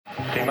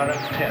T-minus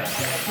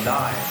 10,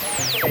 9,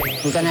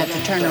 8. We're going to have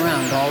to turn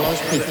around all those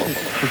people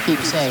who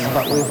keep saying,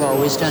 but we've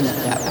always done it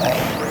that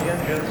way. 3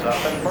 engines up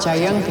and It's our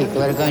young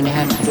people that are going to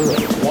have to do it.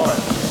 1,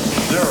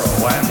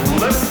 0, and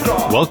lift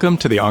off. Welcome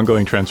to The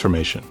Ongoing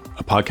Transformation,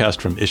 a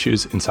podcast from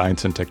Issues in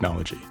Science and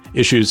Technology.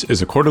 Issues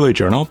is a quarterly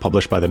journal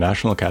published by the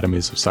National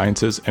Academies of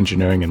Sciences,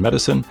 Engineering, and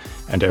Medicine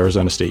and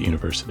Arizona State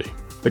University.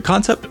 The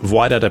concept of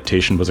wide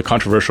adaptation was a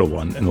controversial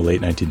one in the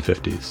late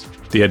 1950s.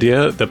 The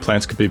idea that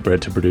plants could be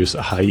bred to produce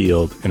a high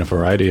yield in a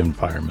variety of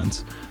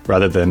environments,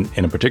 rather than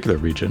in a particular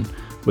region,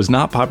 was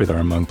not popular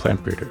among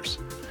plant breeders.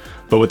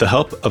 But with the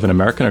help of an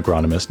American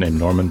agronomist named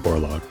Norman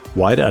Borlaug,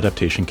 wide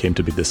adaptation came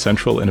to be the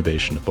central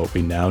innovation of what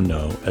we now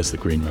know as the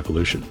Green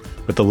Revolution.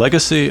 But the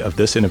legacy of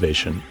this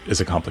innovation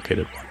is a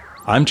complicated one.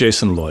 I'm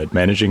Jason Lloyd,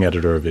 managing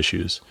editor of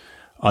Issues.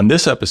 On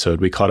this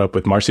episode, we caught up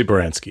with Marcy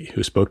Baranski,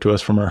 who spoke to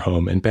us from her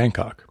home in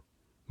Bangkok.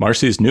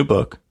 Marcy's new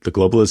book, The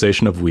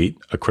Globalization of Wheat,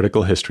 A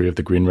Critical History of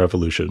the Green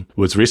Revolution,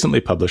 was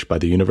recently published by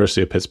the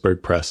University of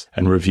Pittsburgh Press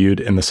and reviewed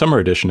in the summer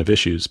edition of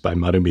Issues by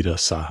Madhumita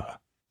Saha.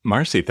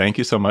 Marcy, thank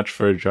you so much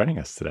for joining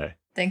us today.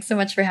 Thanks so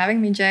much for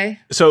having me, Jay.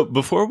 So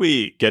before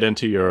we get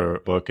into your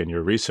book and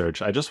your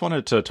research, I just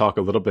wanted to talk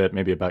a little bit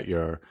maybe about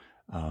your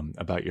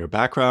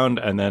background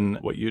and then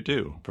what you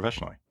do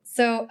professionally.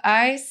 So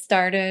I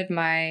started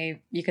my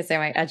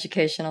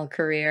educational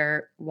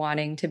career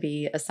wanting to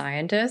be a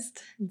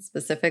scientist.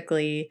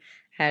 Specifically,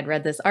 had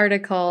read this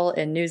article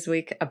in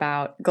Newsweek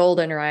about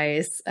golden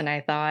rice, and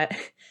I thought,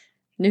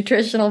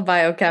 nutritional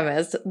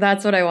biochemist,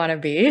 that's what I want to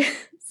be.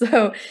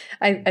 So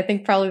I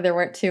think probably there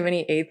weren't too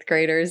many 8th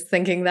graders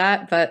thinking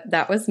that, but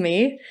that was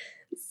me.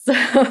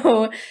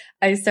 So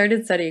I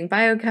started studying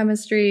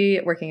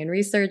biochemistry, working in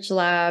research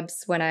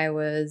labs when I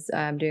was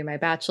doing my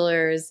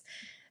bachelor's.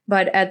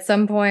 But at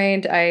some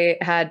point, I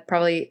had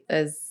probably,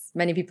 as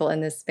many people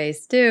in this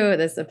space do,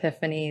 this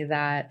epiphany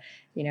that,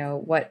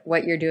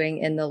 what you're doing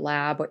in the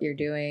lab, what you're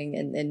doing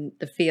in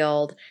the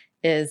field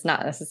is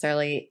not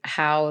necessarily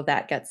how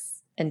that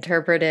gets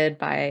interpreted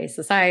by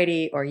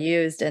society or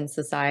used in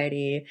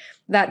society.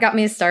 That got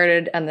me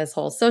started on this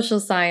whole social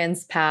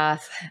science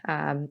path.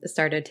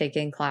 Started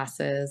taking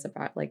classes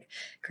about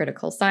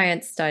critical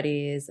science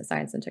studies,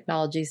 science and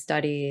technology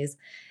studies.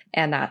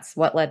 And that's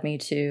what led me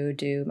to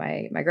do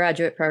my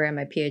graduate program,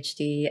 my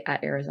PhD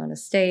at Arizona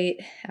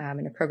State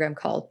in a program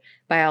called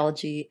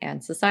Biology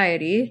and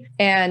Society.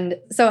 And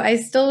so I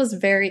still was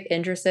very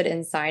interested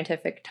in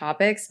scientific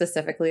topics,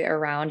 specifically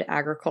around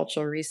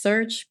agricultural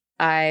research.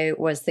 I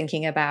was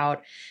thinking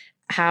about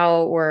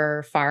how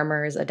were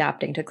farmers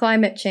adapting to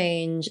climate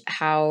change?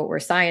 How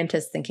were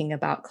scientists thinking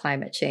about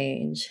climate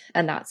change?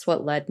 And that's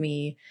what led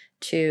me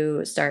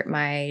to start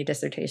my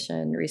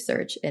dissertation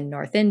research in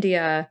North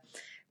India.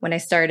 When I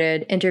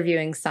started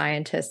interviewing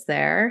scientists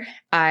there,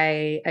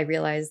 I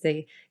realized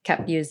they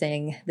kept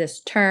using this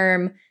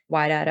term,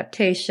 wide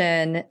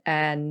adaptation,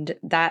 and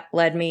that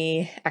led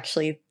me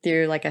actually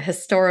through a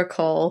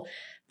historical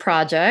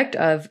project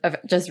of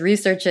just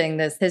researching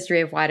this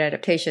history of wide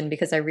adaptation,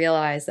 because I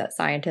realized that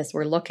scientists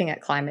were looking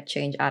at climate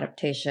change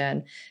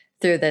adaptation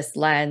through this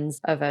lens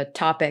of a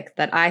topic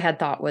that I had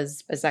thought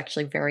was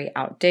actually very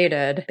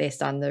outdated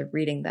based on the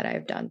reading that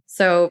I've done.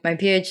 So my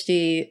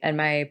PhD and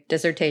my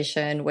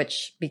dissertation,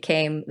 which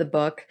became the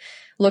book,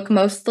 look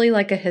mostly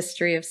like a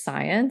history of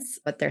science,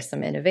 but there's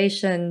some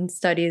innovation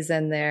studies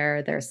in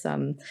there. There's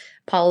some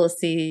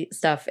policy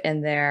stuff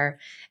in there.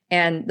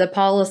 And the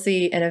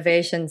policy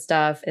innovation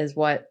stuff is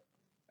what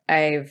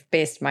I've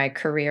based my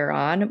career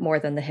on more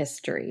than the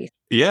history.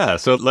 Yeah,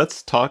 so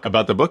let's talk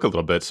about the book a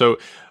little bit. So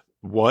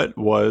what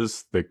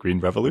was the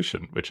Green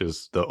Revolution, which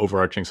is the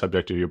overarching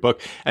subject of your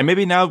book? And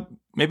maybe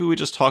we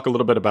just talk a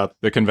little bit about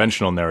the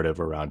conventional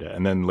narrative around it.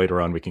 And then later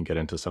on, we can get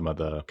into some of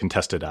the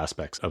contested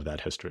aspects of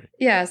that history.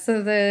 Yeah,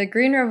 so the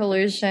Green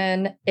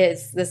Revolution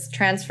is this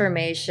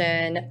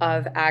transformation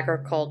of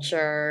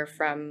agriculture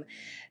from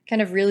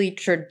kind of really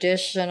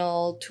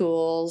traditional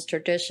tools,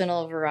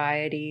 traditional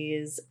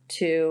varieties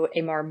to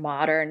a more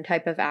modern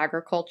type of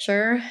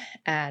agriculture.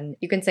 And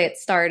you can say it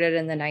started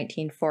in the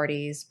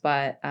 1940s,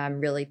 but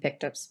really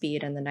picked up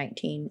speed in the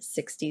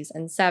 1960s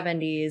and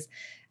 70s.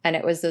 And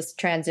it was this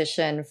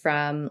transition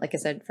from, like I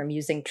said, from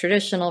using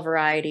traditional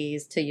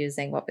varieties to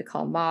using what we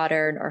call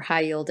modern or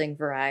high-yielding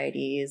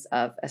varieties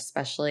of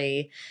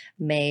especially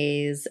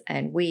maize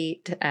and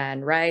wheat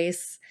and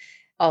rice.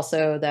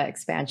 Also, the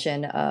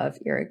expansion of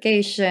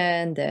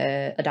irrigation,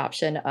 the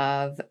adoption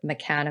of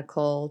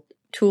mechanical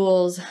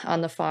tools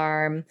on the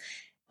farm.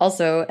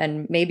 Also,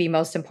 and maybe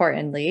most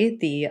importantly,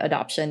 the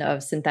adoption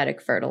of synthetic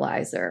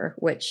fertilizer,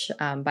 which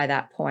by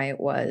that point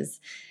was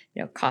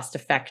cost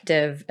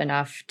effective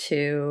enough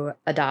to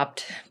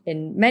adopt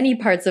in many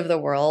parts of the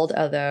world,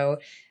 although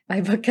my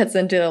book gets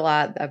into a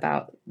lot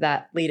about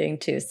that leading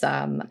to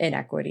some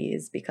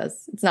inequities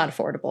because it's not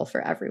affordable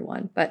for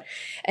everyone. But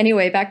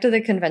anyway, back to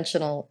the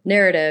conventional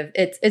narrative,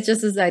 it's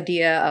just this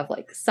idea of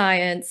like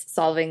science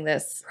solving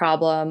this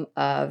problem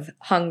of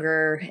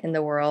hunger in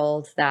the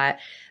world, that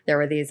there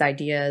were these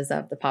ideas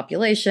of the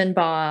population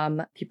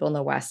bomb. People in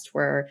the West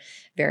were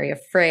very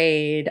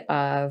afraid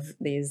of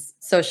these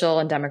social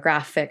and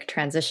demographic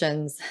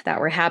transitions that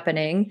were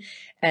happening.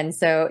 And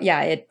so,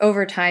 yeah, it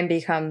over time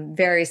become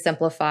very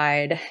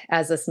simplified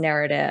as this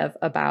narrative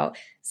about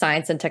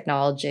science and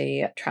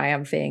technology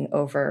triumphing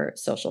over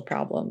social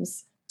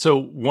problems. So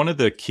one of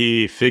the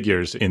key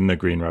figures in the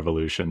Green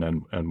Revolution,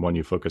 and one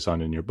you focus on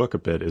in your book a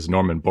bit, is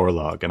Norman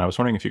Borlaug. And I was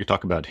wondering if you could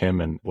talk about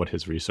him and what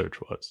his research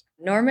was.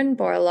 Norman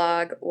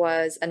Borlaug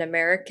was an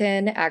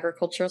American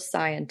agricultural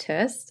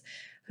scientist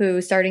who,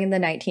 starting in the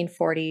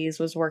 1940s,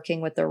 was working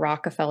with the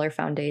Rockefeller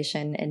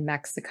Foundation in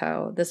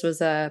Mexico. This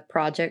was a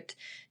project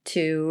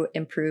to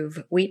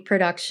improve wheat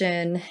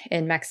production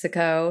in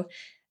Mexico.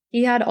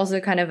 He had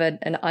also kind of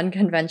an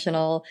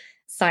unconventional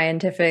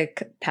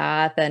scientific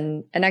path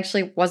and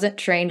actually wasn't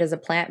trained as a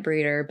plant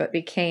breeder, but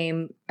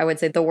became, I would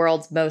say, the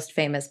world's most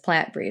famous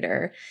plant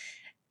breeder.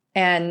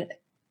 And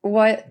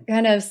what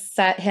kind of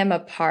set him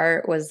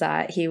apart was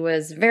that he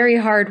was very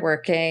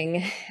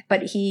hardworking,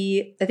 but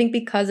I think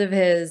because of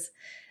his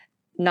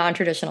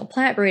non-traditional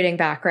plant breeding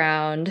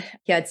background,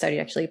 he had studied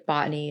actually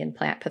botany and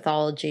plant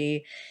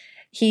pathology.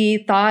 He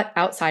thought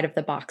outside of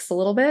the box a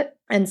little bit.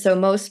 And so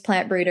most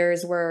plant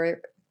breeders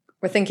were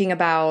thinking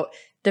about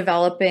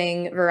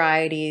developing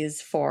varieties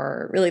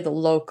for really the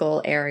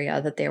local area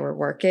that they were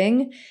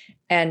working.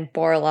 And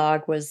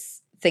Borlaug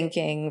was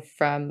thinking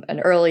from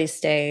an early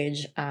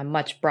stage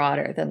much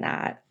broader than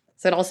that.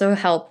 So it also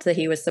helped that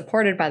he was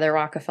supported by the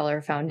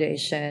Rockefeller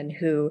Foundation,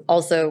 who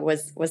also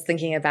was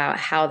thinking about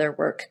how their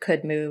work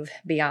could move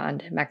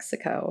beyond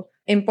Mexico.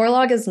 And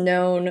Borlaug is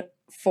known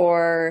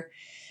for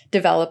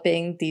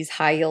developing these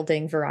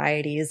high-yielding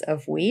varieties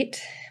of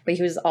wheat, but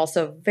he was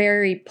also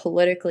very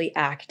politically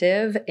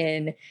active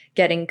in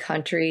getting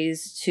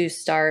countries to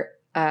start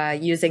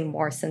using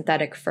more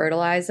synthetic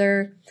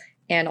fertilizer,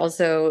 and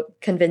also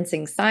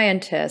convincing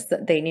scientists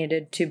that they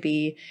needed to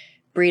be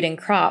breeding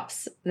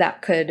crops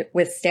that could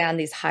withstand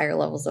these higher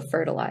levels of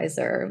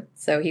fertilizer.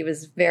 So he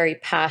was very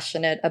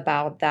passionate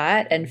about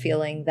that and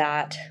feeling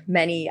that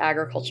many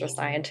agricultural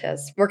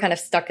scientists were kind of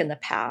stuck in the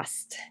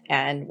past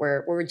and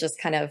were just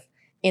kind of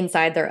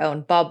inside their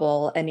own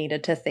bubble and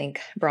needed to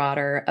think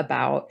broader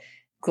about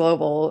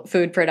global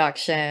food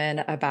production,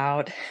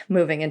 about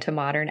moving into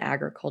modern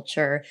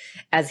agriculture,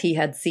 as he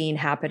had seen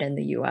happen in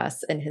the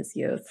US in his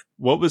youth.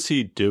 What was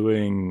he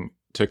doing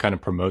to kind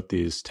of promote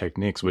these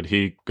techniques? Would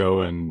he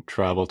go and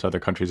travel to other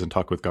countries and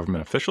talk with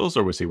government officials,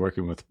 or was he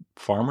working with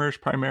farmers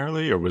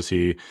primarily, or was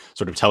he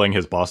sort of telling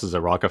his bosses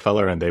at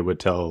Rockefeller and they would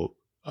tell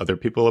other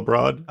people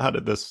abroad? How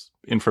did this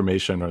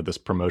information or this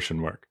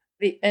promotion work?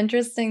 The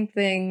interesting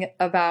thing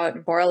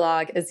about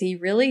Borlaug is he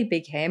really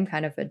became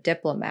kind of a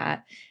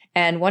diplomat.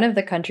 And one of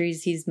the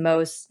countries he's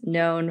most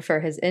known for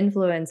his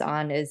influence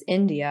on is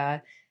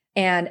India.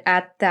 And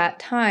at that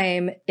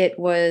time, it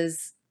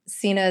was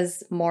seen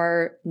as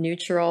more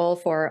neutral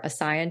for a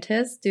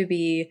scientist to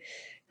be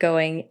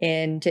going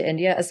into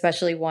India,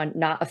 especially one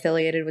not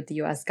affiliated with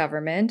the US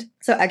government.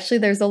 So actually,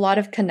 there's a lot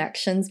of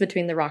connections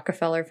between the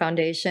Rockefeller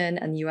Foundation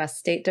and the US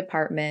State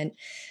Department.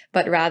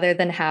 But rather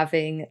than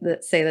having, the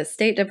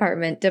State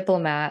Department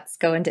diplomats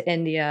go into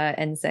India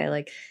and say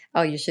like,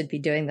 oh, you should be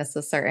doing this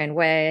a certain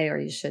way, or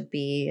you should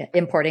be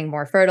importing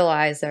more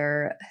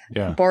fertilizer,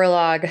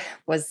 Borlaug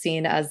was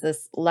seen as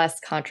this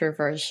less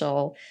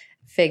controversial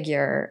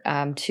figure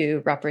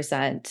to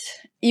represent,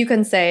 you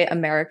can say,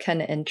 American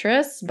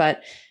interests,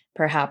 but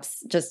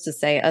perhaps just to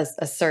say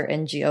a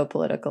certain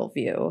geopolitical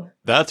view.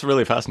 That's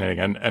really fascinating.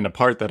 And a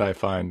part that I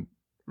find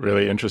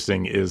really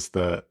interesting is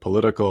the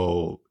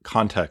political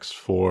context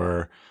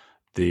for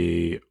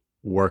the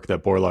work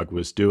that Borlaug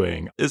was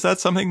doing. Is that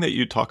something that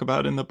you talk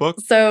about in the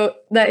book? So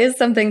that is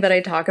something that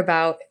I talk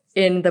about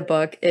in the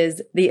book,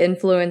 is the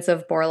influence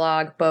of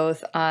Borlaug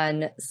both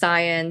on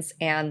science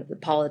and the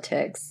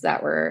politics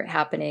that were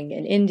happening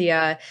in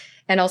India,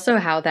 and also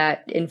how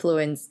that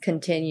influence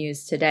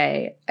continues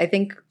today. I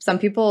think some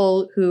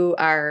people who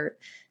are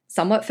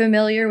somewhat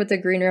familiar with the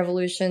Green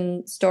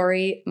Revolution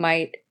story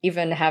might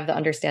even have the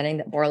understanding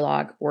that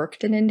Borlaug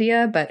worked in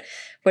India. But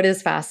what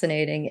is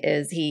fascinating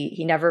is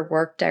he never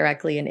worked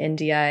directly in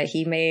India.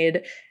 He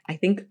made, I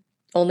think,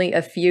 only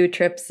a few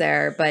trips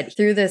there, but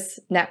through this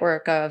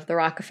network of the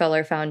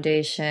Rockefeller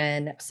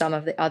Foundation, some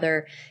of the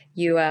other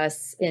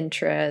US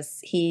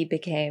interests, he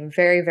became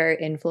very, very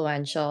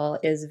influential,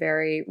 is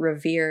very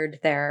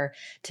revered there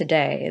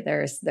today.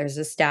 There's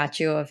a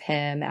statue of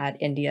him at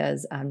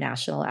India's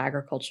National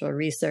Agricultural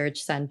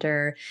Research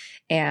Center.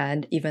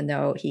 And even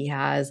though he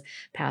has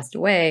passed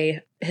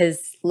away,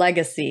 his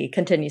legacy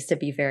continues to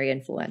be very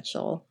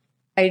influential.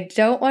 I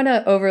don't want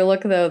to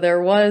overlook, though, there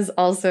was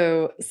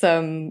also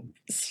some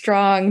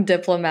strong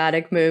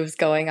diplomatic moves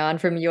going on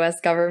from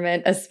US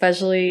government,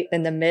 especially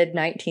in the mid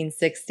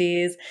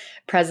 1960s.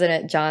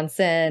 President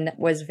Johnson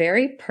was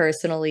very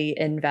personally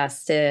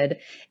invested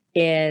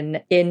in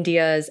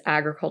India's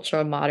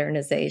agricultural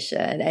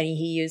modernization, and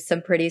he used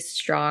some pretty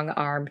strong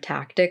arm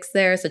tactics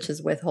there, such as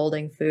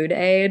withholding food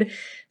aid.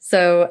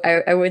 So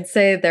I would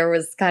say there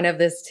was kind of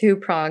this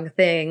two-pronged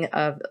thing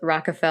of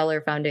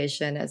Rockefeller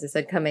Foundation, as I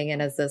said, coming in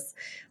as this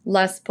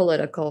less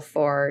political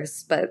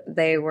force, but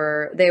they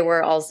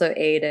were also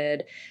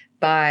aided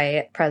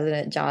by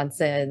President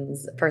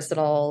Johnson's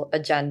personal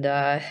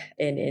agenda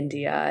in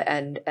India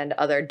and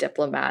other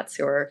diplomats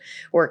who are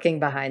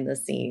working behind the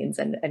scenes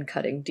and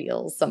cutting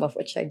deals, some of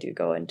which I do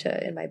go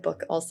into in my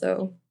book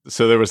also.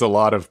 So there was a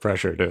lot of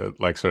pressure to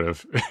like sort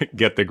of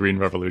get the Green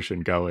Revolution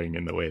going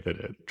in the way that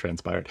it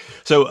transpired.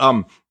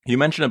 So you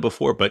mentioned it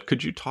before, but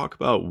could you talk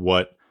about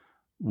what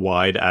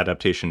wide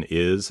adaptation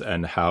is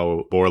and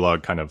how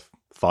Borlaug kind of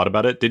thought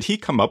about it? Did he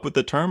come up with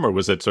the term, or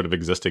was it sort of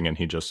existing and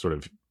he just sort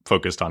of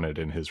focused on it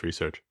in his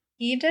research?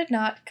 He did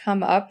not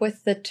come up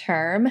with the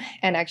term.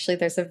 And actually,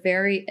 there's a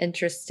very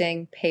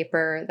interesting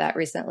paper that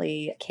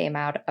recently came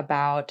out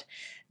about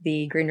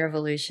the Green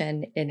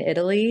Revolution in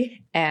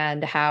Italy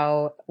and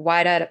how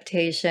wide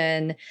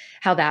adaptation,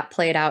 how that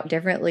played out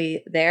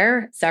differently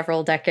there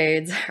several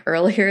decades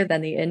earlier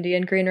than the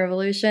Indian Green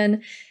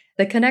Revolution.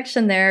 The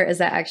connection there is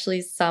that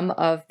actually some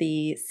of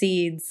the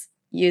seeds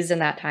used in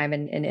that time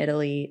in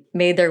Italy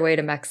made their way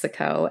to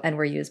Mexico and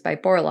were used by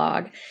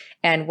Borlaug.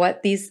 And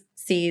what these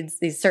seeds,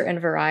 these certain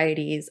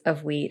varieties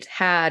of wheat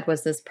had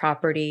was this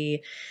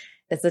property.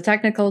 It's a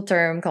technical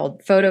term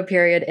called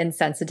photoperiod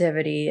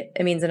insensitivity.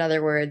 It means, in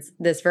other words,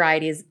 this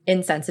variety is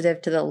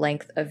insensitive to the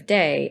length of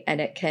day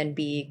and it can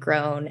be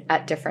grown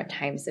at different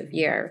times of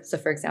year. So,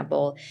 for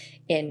example,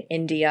 in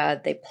India,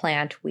 they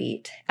plant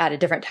wheat at a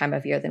different time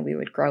of year than we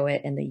would grow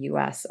it in the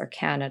US or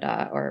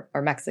Canada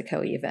or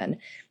Mexico even.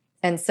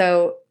 And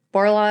so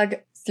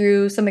Borlaug,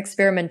 through some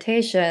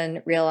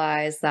experimentation,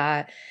 realized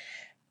that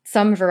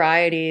some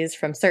varieties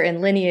from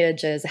certain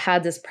lineages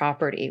had this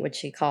property, which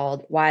he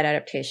called wide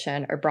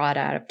adaptation or broad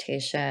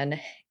adaptation.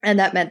 And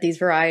that meant these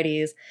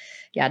varieties,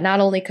 not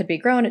only could be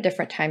grown at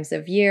different times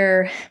of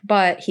year,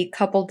 but he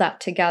coupled that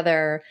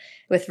together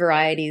with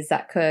varieties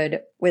that could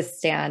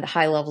withstand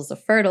high levels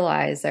of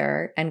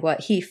fertilizer and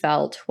what he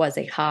felt was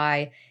a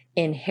high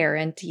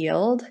inherent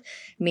yield,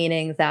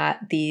 meaning that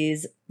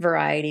these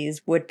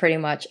varieties would pretty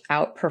much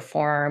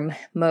outperform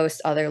most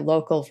other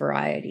local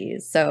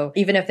varieties. So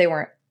even if they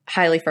weren't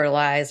highly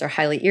fertilized or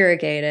highly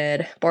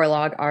irrigated,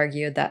 Borlaug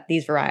argued that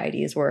these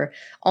varieties were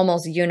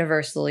almost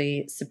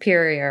universally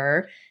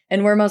superior.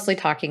 And we're mostly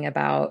talking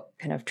about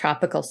kind of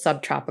tropical,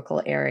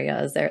 subtropical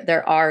areas.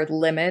 There are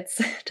limits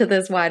to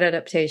this wide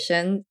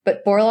adaptation,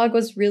 but Borlaug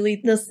was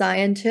really the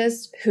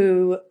scientist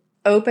who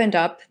opened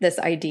up this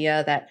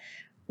idea that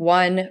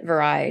one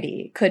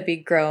variety could be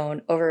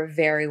grown over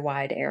very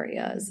wide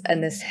areas.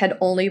 And this had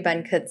only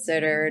been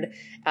considered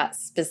at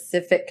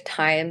specific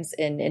times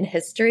in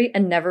history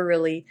and never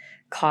really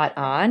caught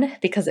on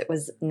because it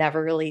was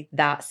never really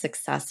that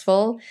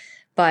successful.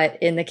 But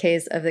in the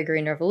case of the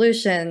Green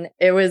Revolution,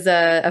 it was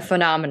a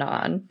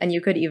phenomenon. And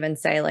you could even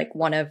say like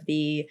one of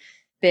the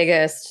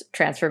biggest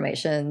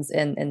transformations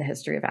in the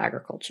history of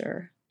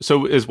agriculture.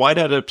 So is wide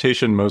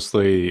adaptation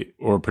mostly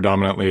or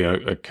predominantly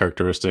a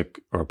characteristic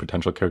or a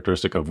potential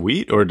characteristic of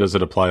wheat, or does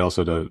it apply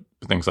also to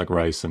things like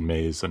rice and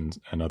maize and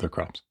other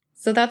crops?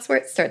 So that's where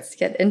it starts to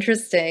get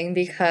interesting,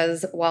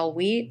 because while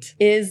wheat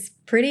is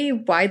pretty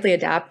widely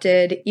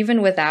adapted,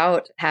 even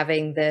without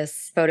having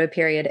this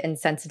photoperiod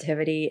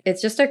insensitivity,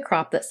 it's just a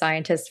crop that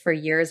scientists for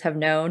years have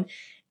known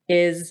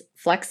is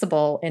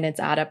flexible in its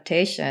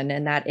adaptation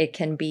and that it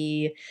can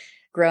be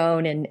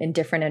grown in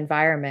different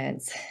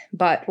environments.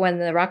 But when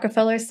the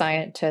Rockefeller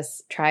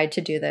scientists tried to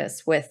do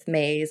this with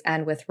maize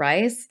and with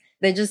rice,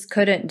 they just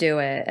couldn't do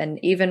it. And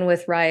even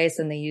with rice,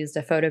 and they used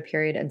a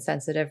photoperiod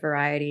insensitive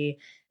variety,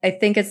 I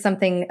think it's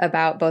something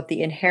about both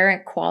the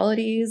inherent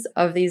qualities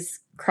of these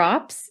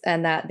crops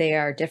and that they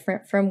are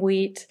different from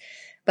wheat.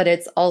 But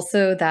it's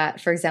also that,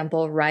 for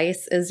example,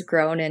 rice is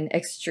grown in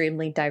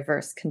extremely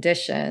diverse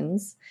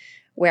conditions,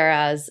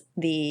 whereas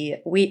the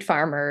wheat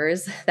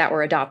farmers that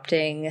were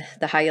adopting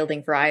the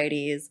high-yielding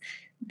varieties,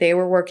 they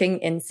were working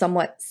in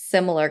somewhat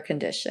similar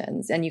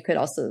conditions, and you could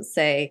also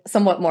say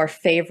somewhat more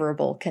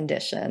favorable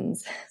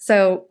conditions.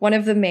 So one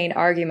of the main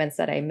arguments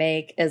that I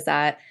make is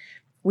that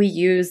we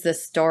use the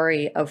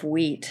story of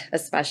wheat,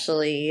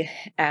 especially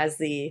as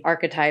the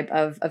archetype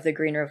of the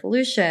Green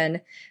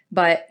Revolution,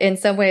 but in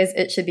some ways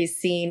it should be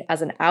seen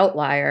as an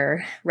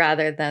outlier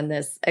rather than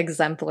this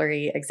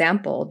exemplary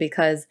example,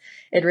 because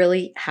it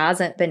really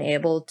hasn't been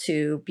able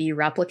to be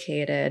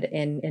replicated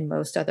in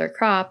most other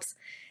crops.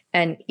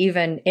 And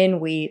even in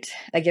wheat,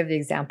 I give the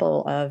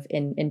example of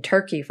in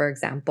Turkey, for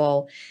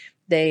example,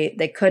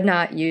 they could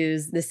not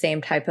use the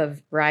same type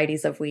of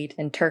varieties of wheat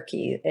in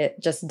Turkey.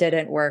 It just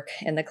didn't work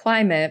in the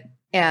climate.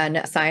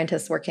 And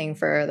scientists working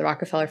for the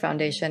Rockefeller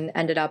Foundation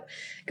ended up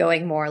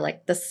going more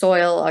like the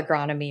soil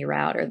agronomy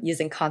route, or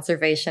using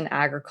conservation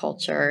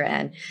agriculture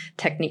and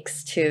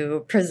techniques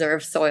to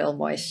preserve soil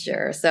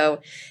moisture.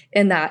 So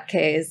in that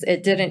case,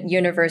 it didn't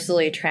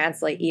universally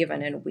translate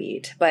even in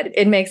wheat, but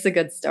it makes a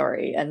good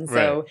story. And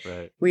so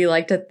Right. we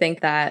like to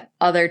think that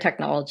other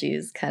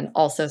technologies can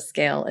also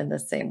scale in the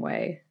same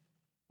way.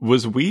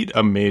 Was wheat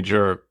a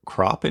major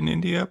crop in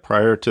India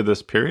prior to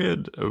this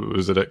period?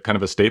 Was it a kind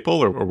of a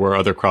staple, or were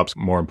other crops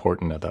more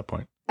important at that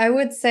point? I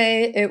would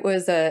say it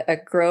was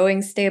a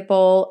growing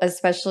staple,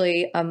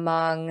 especially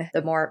among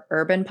the more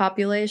urban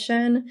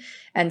population.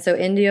 And so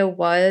India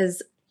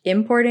was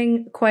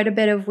importing quite a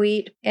bit of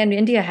wheat, and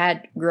India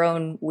had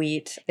grown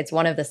wheat. It's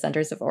one of the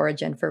centers of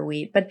origin for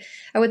wheat, but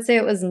I would say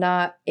it was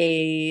not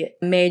a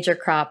major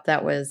crop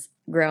that was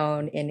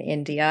grown in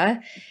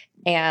India.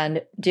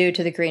 And due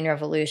to the Green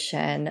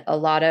Revolution, a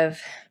lot of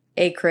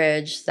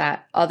acreage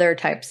that other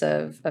types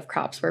of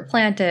crops were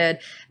planted,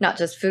 not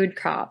just food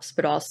crops,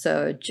 but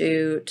also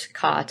jute,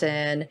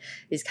 cotton,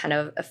 these kind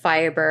of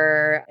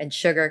fiber and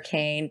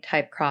sugarcane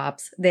type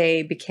crops,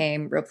 they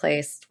became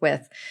replaced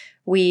with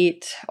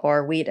wheat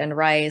or wheat and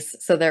rice.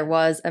 So there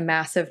was a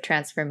massive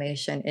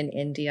transformation in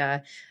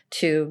India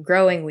to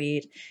growing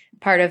wheat.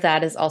 Part of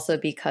that is also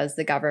because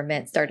the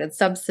government started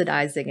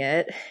subsidizing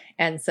it.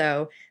 And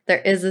so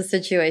there is a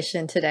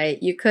situation today.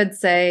 You could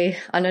say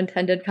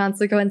unintended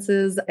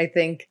consequences. I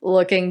think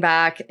looking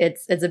back,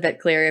 it's a bit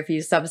clear if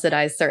you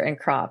subsidize certain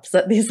crops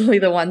that these will be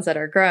the ones that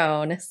are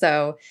grown.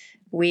 So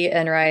wheat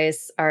and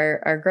rice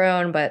are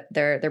grown, but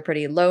they're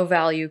pretty low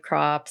value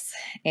crops.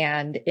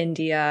 And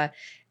India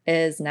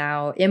is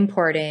now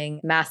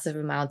importing massive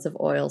amounts of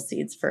oil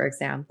seeds, for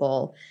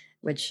example,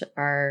 which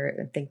are,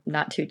 I think,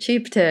 not too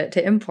cheap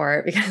to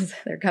import because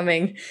they're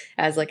coming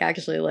as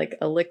actually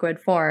a liquid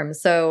form.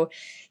 So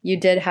you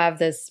did have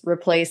this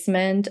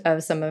replacement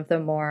of some of the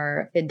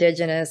more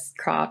indigenous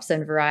crops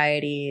and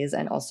varieties,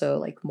 and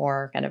also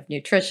more kind of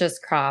nutritious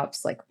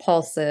crops like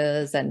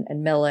pulses and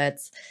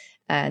millets.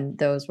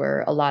 And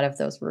a lot of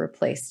those were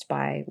replaced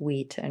by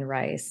wheat and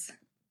rice.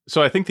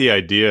 So I think the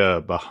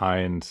idea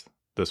behind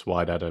this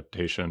wide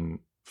adaptation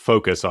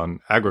focus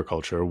on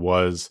agriculture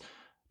was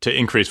to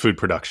increase food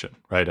production,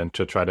 right? And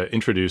to try to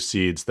introduce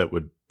seeds that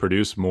would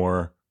produce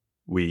more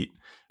wheat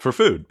for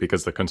food,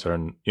 because the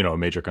concern, a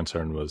major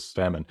concern was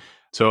famine.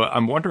 So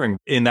I'm wondering,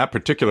 in that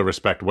particular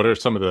respect, what are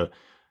some of the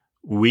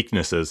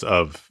weaknesses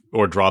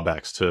or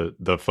drawbacks to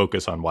the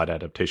focus on wide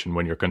adaptation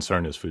when your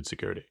concern is food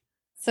security?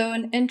 So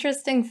an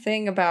interesting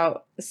thing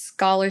about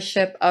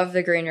scholarship of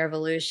the Green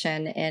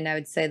Revolution in, I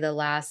would say, the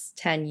last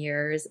 10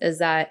 years is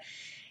that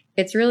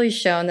it's really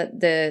shown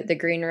that the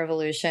Green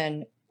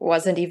Revolution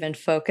wasn't even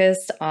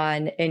focused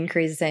on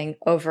increasing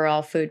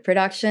overall food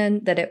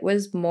production, that it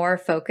was more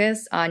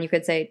focused on, you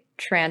could say,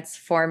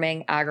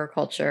 transforming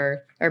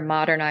agriculture or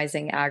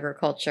modernizing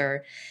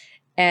agriculture.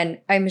 And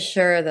I'm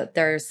sure that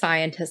there are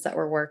scientists that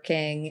were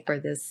working for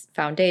this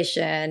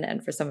foundation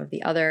and for some of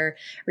the other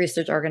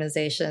research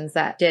organizations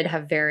that did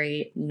have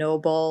very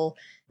noble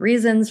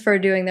reasons for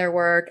doing their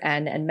work.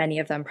 And many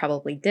of them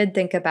probably did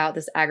think about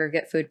this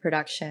aggregate food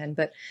production.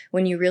 But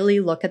when you really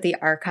look at the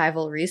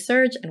archival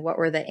research and what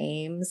were the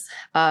aims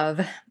of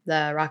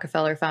the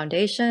Rockefeller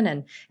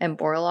Foundation and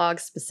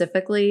Borlaug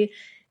specifically,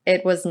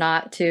 it was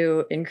not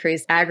to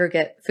increase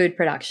aggregate food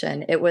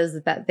production. It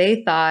was that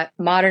they thought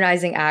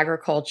modernizing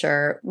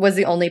agriculture was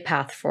the only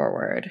path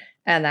forward,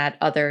 and that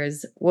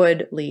others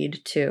would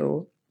lead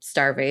to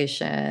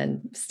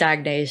starvation,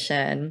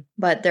 stagnation.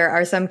 But there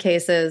are some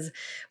cases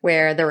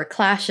where there were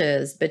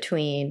clashes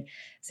between,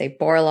 say,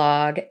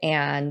 Borlaug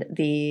and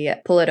the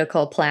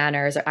political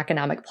planners or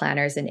economic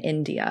planners in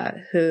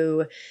India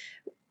who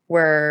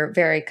were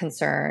very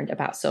concerned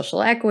about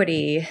social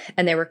equity,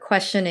 and they were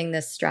questioning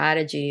this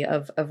strategy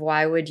of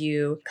why would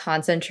you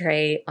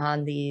concentrate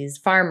on these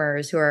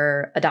farmers who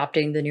are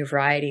adopting the new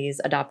varieties,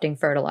 adopting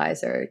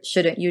fertilizer?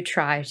 Shouldn't you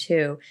try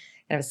to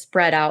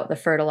spread out the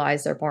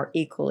fertilizer more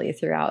equally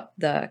throughout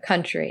the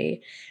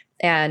country?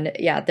 And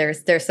yeah,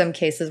 there's some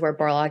cases where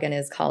Borlaug and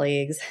his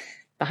colleagues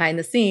behind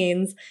the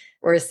scenes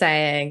were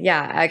saying,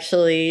 yeah,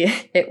 actually,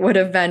 it would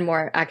have been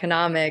more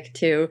economic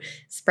to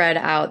spread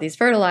out these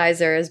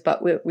fertilizers,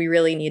 but what we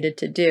really needed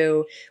to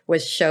do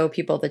was show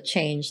people the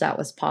change that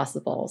was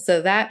possible.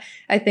 So that,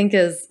 I think,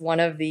 is one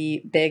of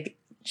the big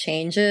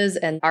changes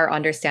in our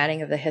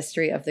understanding of the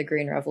history of the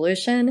Green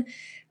Revolution.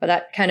 But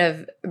that kind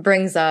of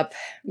brings up,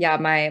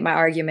 my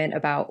argument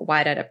about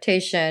wide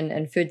adaptation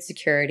and food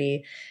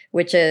security,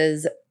 which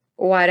is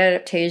wide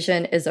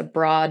adaptation is a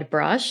broad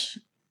brush,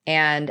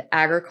 and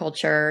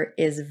agriculture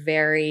is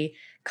very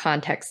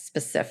context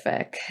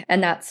specific.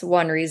 And that's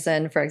one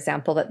reason, for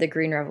example, that the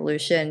Green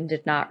Revolution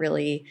did not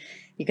really,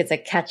 you could say,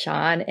 catch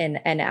on in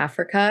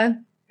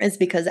Africa, is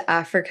because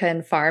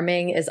African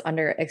farming is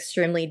under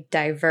extremely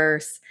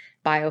diverse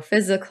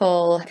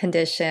biophysical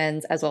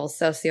conditions as well as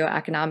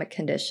socioeconomic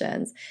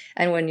conditions.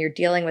 And when you're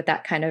dealing with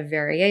that kind of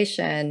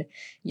variation,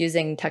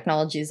 using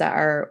technologies that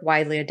are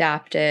widely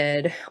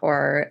adapted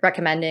or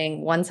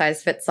recommending one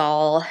size fits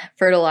all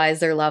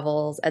fertilizer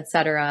levels,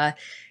 etc.,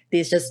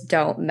 these just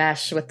don't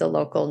mesh with the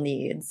local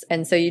needs.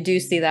 And so you do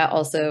see that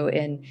also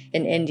in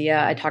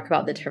India. I talk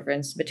about the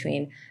difference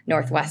between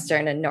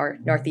northwestern and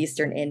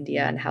northeastern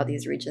India and how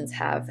these regions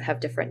have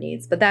different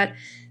needs. But that,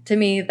 to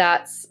me,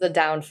 that's the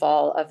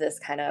downfall of this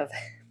kind of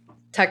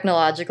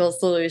technological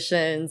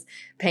solutions,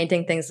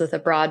 painting things with a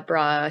broad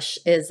brush,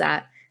 is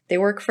that they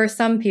work for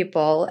some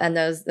people, and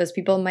those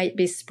people might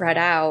be spread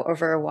out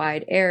over a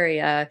wide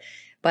area,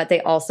 but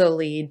they also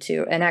lead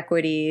to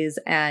inequities,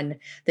 and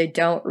they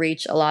don't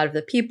reach a lot of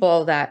the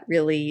people that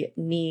really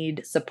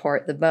need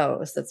support the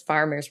most. That's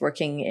farmers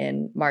working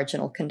in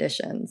marginal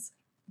conditions.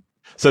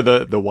 So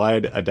the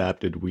wide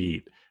adapted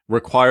wheat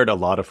required a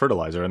lot of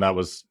fertilizer, and that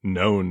was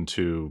known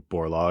to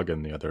Borlaug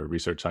and the other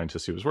research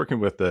scientists he was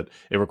working with, that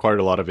it required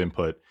a lot of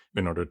input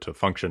in order to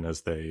function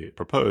as they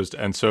proposed.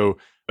 And so,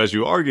 as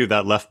you argue,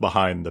 that left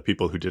behind the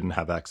people who didn't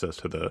have access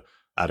to the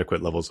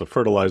adequate levels of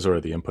fertilizer or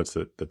the inputs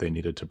that they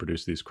needed to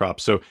produce these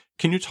crops. So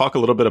can you talk a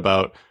little bit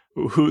about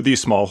who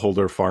these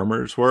smallholder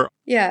farmers were?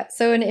 Yeah.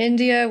 So in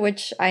India,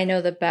 which I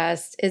know the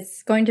best,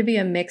 it's going to be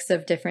a mix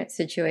of different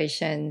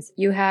situations.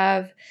 You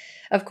have,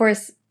 of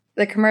course,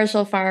 the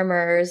commercial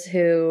farmers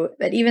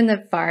but even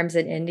the farms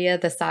in India,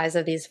 the size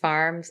of these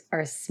farms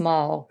are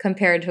small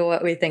compared to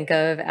what we think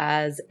of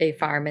as a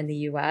farm in the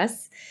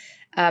US.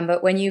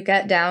 But when you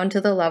get down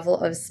to the level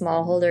of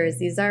smallholders,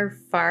 these are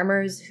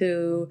farmers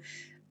who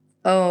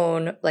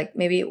own like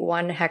maybe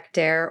 1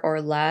 hectare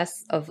or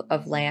less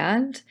of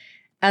land.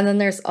 And then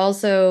there's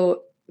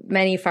also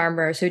many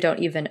farmers who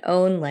don't even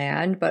own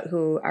land, but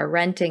who are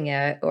renting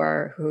it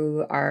or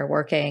who are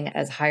working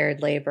as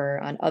hired labor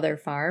on other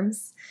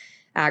farms.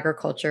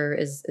 Agriculture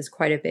is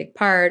quite a big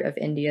part of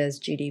India's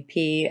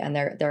GDP, and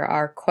there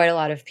are quite a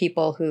lot of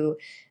people who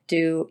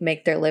do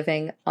make their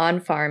living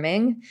on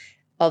farming,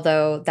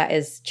 although that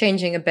is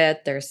changing a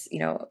bit. There's,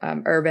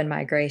 urban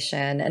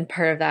migration, and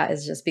part of that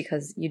is just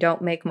because you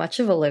don't make much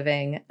of a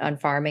living on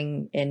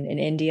farming in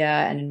India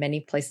and in many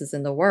places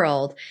in the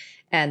world,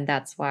 and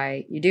that's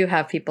why you do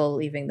have people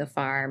leaving the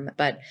farm.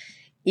 But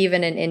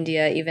even in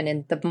India, even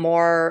in the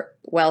more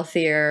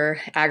wealthier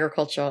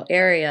agricultural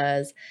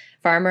areas,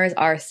 farmers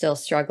are still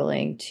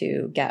struggling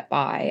to get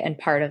by. And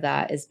part of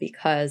that is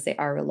because they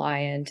are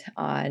reliant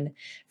on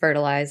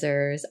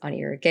fertilizers, on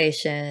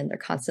irrigation. They're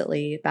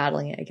constantly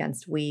battling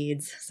against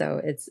weeds.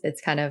 So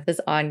it's kind of this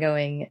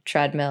ongoing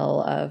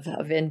treadmill of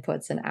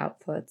inputs and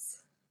outputs.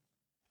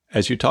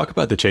 As you talk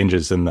about the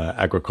changes in the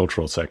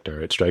agricultural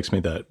sector, it strikes me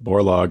that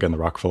Borlaug and the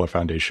Rockefeller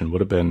Foundation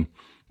would have been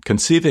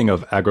conceiving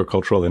of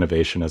agricultural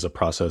innovation as a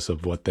process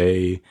of what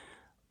they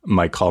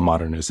might call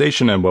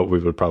modernization and what we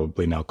would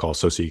probably now call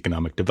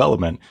socioeconomic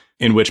development,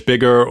 in which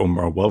bigger or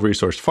more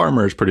well-resourced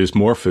farmers produce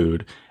more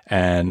food,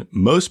 and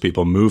most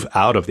people move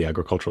out of the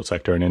agricultural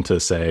sector and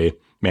into, say,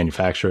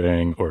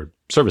 manufacturing or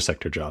service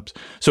sector jobs.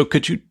 So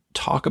could you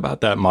talk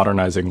about that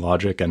modernizing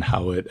logic and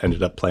how it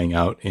ended up playing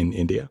out in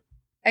India?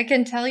 I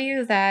can tell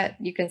you that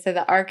you can say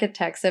the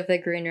architects of the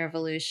Green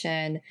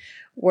Revolution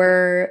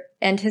were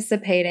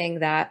anticipating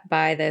that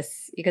by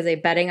this, because they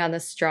betting on the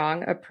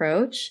strong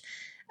approach,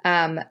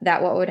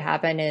 that what would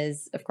happen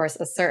is, of course,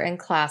 a certain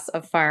class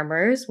of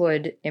farmers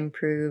would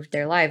improve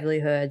their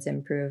livelihoods,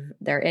 improve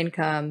their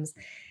incomes.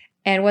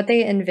 And what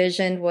they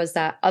envisioned was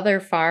that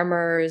other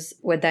farmers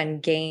would then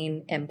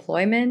gain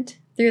employment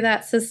through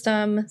that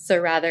system. So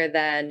rather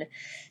than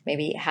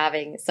maybe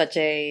having such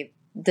a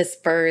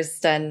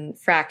dispersed and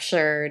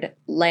fractured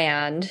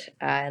land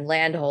and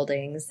land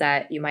holdings,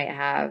 that you might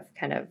have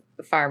kind of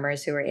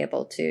farmers who are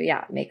able to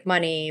make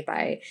money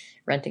by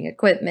renting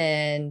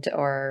equipment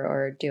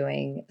or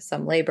doing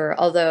some labor,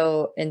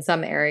 although in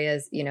some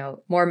areas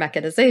more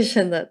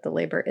mechanization, that the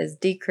labor is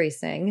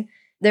decreasing.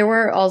 They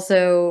were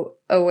also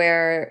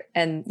aware,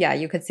 and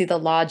you could see the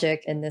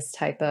logic in this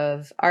type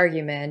of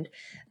argument,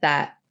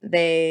 that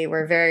they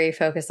were very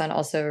focused on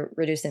also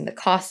reducing the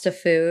cost of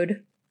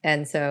food.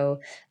 And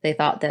so they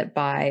thought that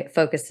by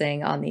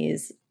focusing on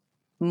these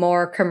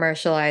more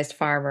commercialized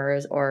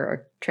farmers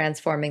or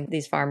transforming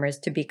these farmers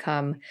to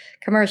become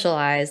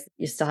commercialized,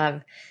 you still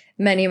have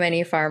many,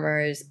 many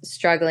farmers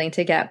struggling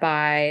to get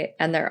by,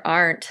 and there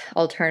aren't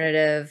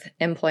alternative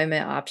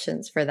employment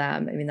options for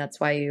them. I mean, that's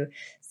why you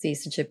see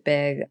such a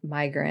big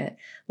migrant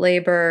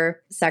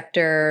labor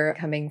sector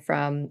coming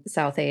from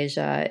South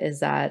Asia,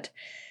 is that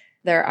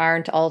there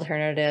aren't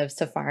alternatives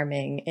to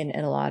farming in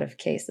a lot of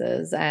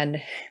cases.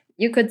 And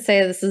you could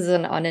say this is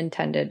an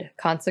unintended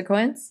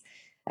consequence,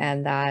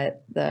 and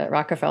that the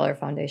Rockefeller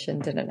Foundation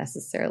didn't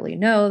necessarily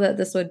know that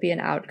this would be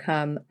an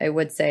outcome. I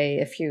would say,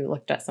 if you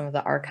looked at some of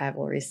the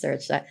archival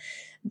research, that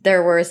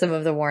there were some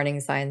of the warning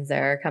signs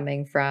there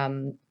coming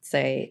from,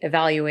 say,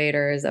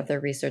 evaluators of the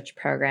research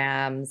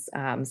programs,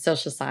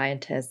 social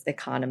scientists,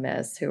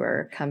 economists who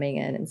are coming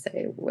in and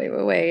say,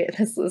 wait,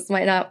 this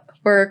might not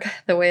work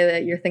the way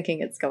that you're thinking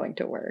it's going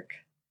to work.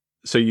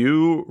 So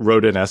you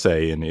wrote an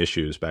essay in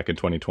Issues back in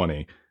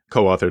 2020,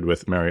 co-authored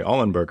with Mary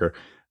Ollenberger,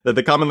 that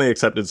the commonly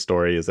accepted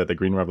story is that the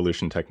Green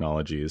Revolution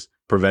technologies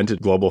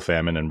prevented global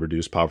famine and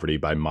reduced poverty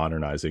by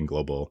modernizing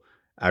global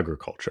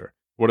agriculture.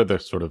 What are the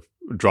sort of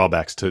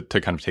drawbacks to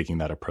kind of taking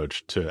that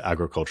approach to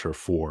agriculture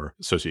for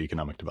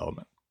socioeconomic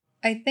development?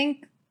 I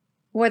think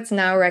what's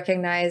now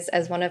recognized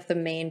as one of the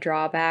main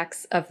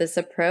drawbacks of this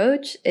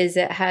approach is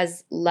it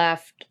has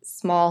left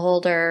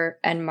smallholder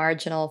and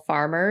marginal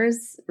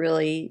farmers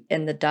really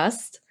in the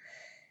dust.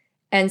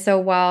 And so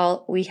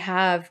while we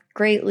have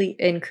greatly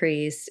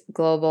increased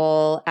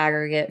global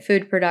aggregate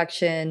food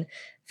production,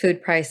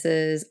 food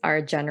prices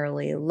are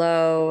generally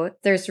low.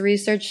 There's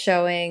research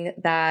showing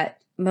that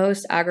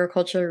most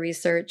agricultural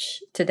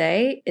research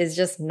today is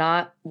just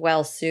not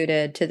well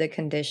suited to the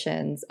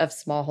conditions of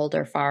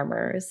smallholder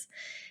farmers.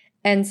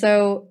 And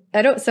so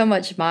I don't so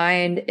much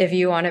mind if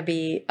you want to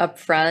be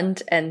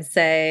upfront and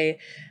say,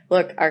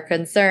 look, our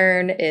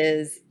concern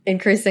is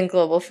increasing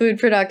global food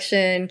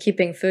production,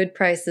 keeping food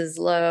prices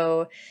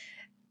low.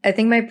 I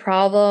think my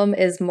problem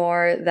is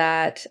more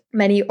that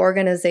many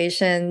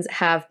organizations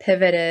have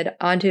pivoted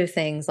onto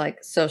things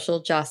like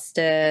social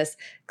justice,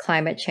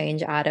 climate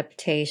change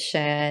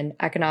adaptation,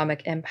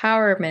 economic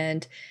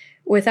empowerment,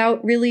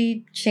 without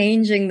really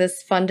changing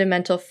this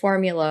fundamental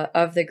formula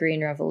of the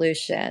Green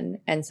Revolution.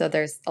 And so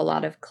there's a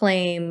lot of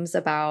claims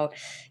about,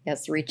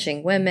 yes,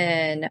 reaching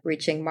women,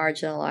 reaching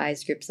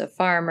marginalized groups of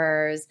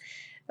farmers,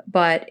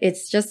 but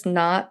it's just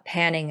not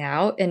panning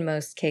out in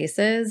most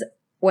cases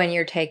when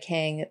you're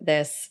taking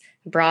this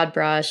broad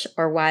brush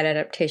or wide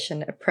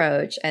adaptation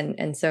approach.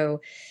 And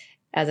so,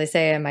 as I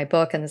say in my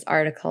book and this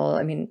article,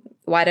 I mean,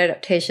 wide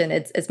adaptation,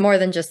 it's more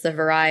than just the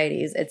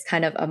varieties. It's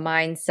kind of a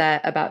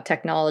mindset about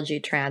technology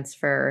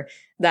transfer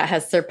that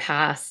has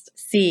surpassed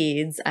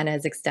seeds and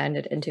has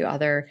extended into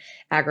other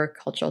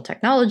agricultural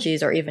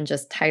technologies or even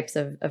just types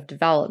of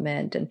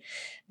development. And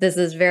this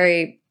is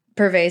very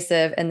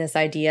pervasive in this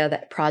idea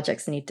that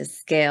projects need to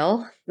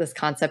scale, this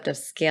concept of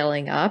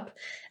scaling up.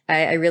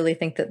 I really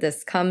think that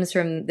this comes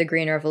from the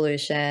Green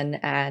Revolution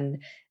and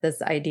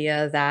this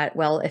idea that,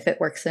 well, if it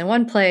works in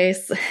one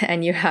place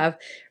and you have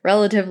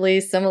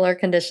relatively similar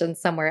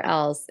conditions somewhere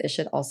else, it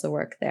should also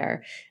work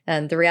there.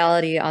 And the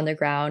reality on the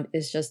ground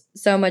is just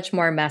so much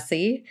more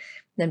messy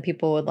than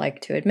people would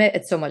like to admit.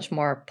 It's so much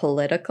more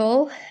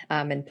political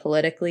and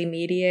politically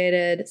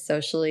mediated,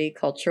 socially,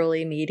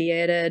 culturally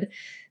mediated.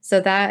 So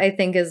that, I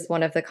think, is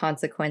one of the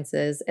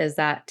consequences, is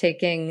that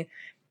taking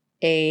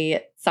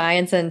a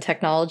science and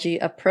technology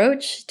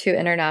approach to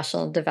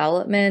international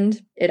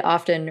development, it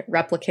often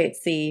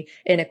replicates the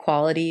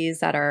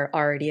inequalities that are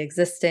already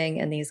existing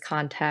in these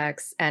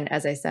contexts. And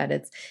as I said,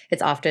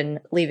 it's often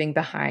leaving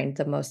behind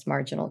the most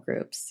marginal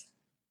groups.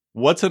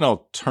 What's an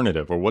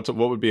alternative, or what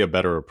would be a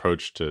better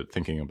approach to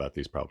thinking about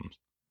these problems?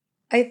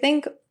 I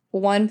think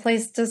one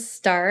place to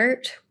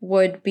start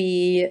would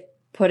be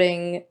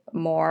putting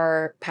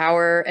more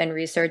power and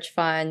research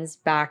funds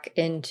back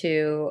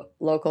into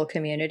local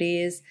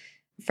communities.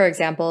 For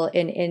example,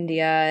 in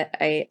India,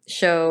 I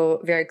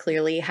show very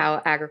clearly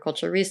how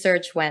agricultural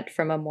research went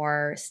from a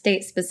more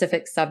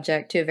state-specific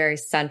subject to a very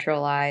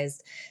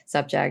centralized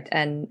subject.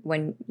 And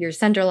when you're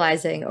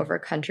centralizing over a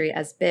country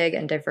as big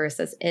and diverse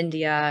as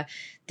India,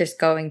 there's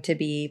going to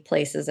be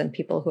places and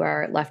people who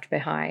are left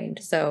behind.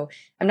 So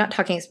I'm not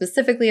talking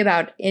specifically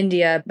about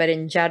India, but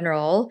in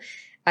general,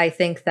 I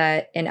think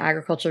that in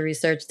agricultural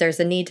research,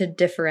 there's a need to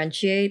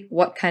differentiate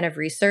what kind of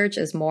research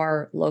is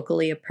more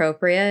locally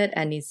appropriate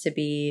and needs to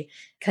be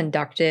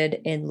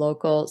conducted in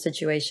local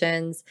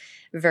situations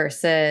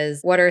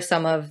versus what are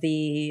some of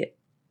the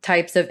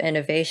types of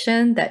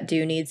innovation that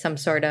do need some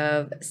sort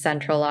of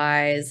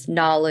centralized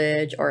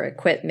knowledge or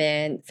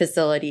equipment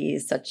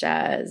facilities, such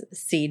as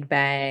seed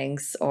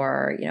banks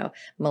or,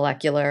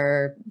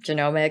 molecular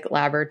genomic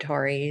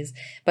laboratories,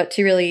 but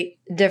to really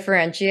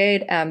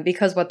differentiate,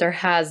 because what there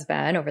has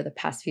been over the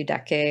past few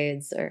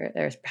decades or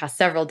past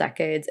several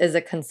decades is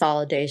a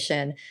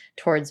consolidation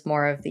towards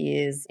more of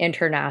these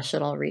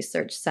international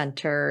research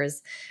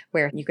centers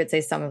where you could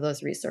say some of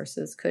those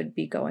resources could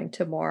be going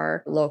to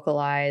more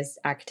localized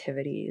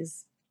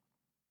activities.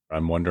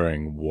 I'm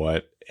wondering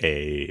what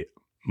a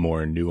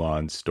more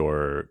nuanced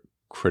or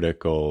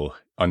critical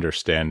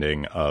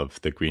understanding of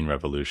the Green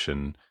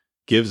Revolution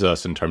gives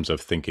us in terms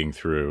of thinking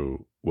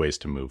through ways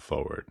to move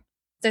forward.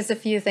 There's a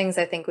few things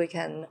I think we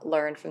can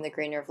learn from the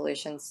Green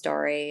Revolution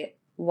story.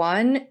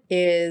 One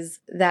is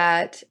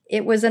that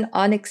it was an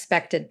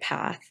unexpected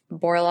path.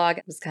 Borlaug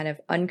was kind of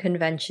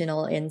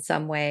unconventional in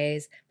some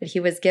ways, but he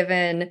was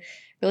given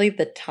really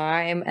the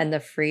time and the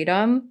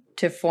freedom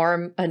to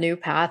form a new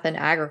path in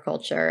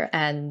agriculture.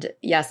 And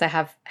yes, I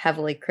have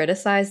heavily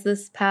criticized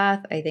this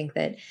path. I think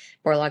that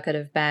Borlaug could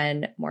have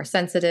been more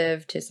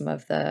sensitive to some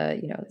of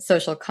the,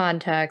 social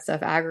context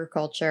of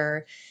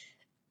agriculture.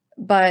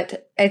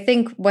 But I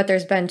think what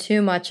there's been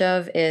too much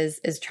of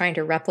is trying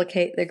to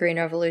replicate the Green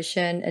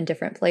Revolution in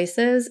different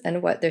places.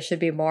 And what there should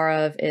be more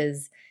of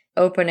is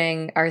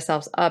opening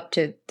ourselves up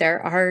to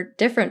there are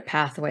different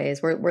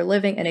pathways. We're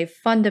living in a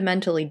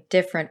fundamentally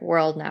different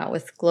world now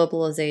with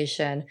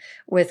globalization,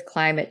 with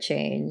climate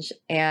change,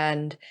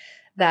 and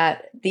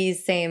that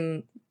these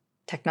same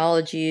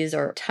technologies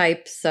or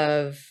types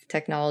of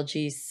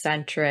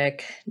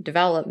technology-centric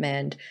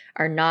development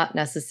are not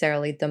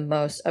necessarily the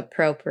most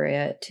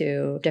appropriate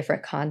to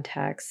different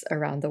contexts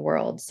around the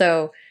world.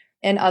 So,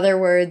 in other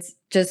words,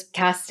 just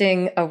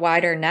casting a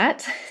wider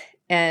net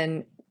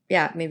and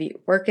maybe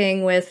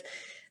working with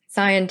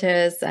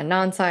scientists and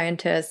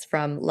non-scientists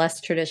from less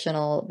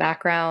traditional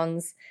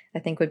backgrounds, I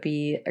think would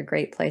be a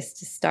great place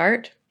to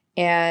start.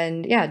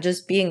 And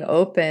just being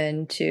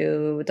open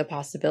to the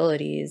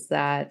possibilities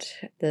that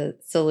the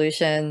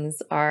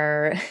solutions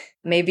are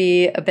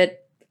maybe a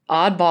bit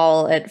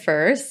oddball at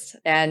first.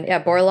 And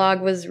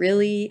Borlaug was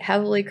really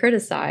heavily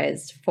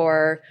criticized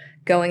for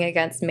going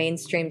against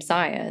mainstream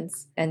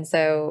science. And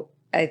so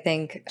I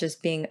think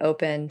just being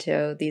open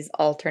to these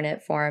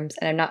alternate forms,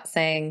 and I'm not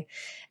saying,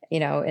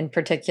 in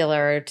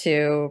particular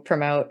to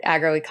promote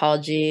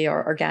agroecology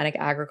or organic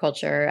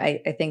agriculture.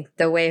 I think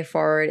the way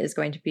forward is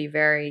going to be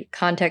very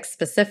context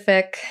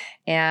specific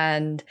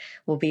and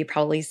will be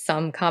probably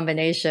some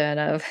combination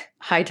of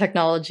high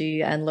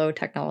technology and low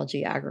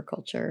technology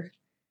agriculture.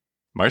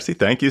 Marcy,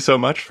 thank you so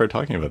much for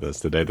talking about this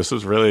today. This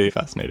was really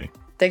fascinating.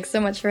 Thanks so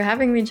much for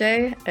having me,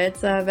 Jay.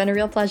 It's been a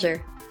real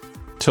pleasure.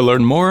 To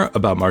learn more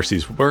about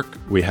Marcy's work,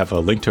 we have a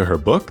link to her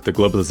book, The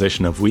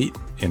Globalization of Wheat,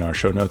 in our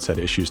show notes at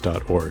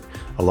issues.org,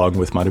 along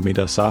with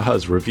Madhumita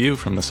Saha's review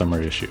from the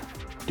summer issue.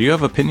 Do you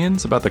have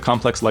opinions about the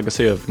complex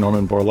legacy of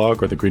Norman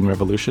Borlaug or the Green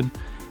Revolution?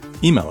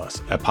 Email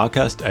us at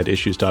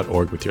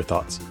podcast@issues.org with your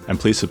thoughts. And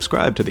please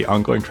subscribe to The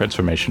Ongoing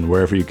Transformation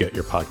wherever you get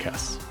your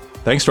podcasts.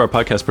 Thanks to our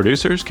podcast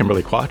producers,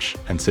 Kimberly Quach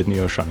and Sydney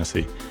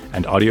O'Shaughnessy,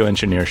 and audio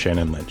engineer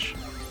Shannon Lynch.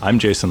 I'm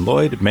Jason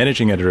Lloyd,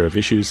 managing editor of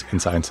Issues in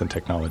Science and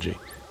Technology.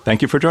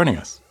 Thank you for joining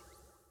us.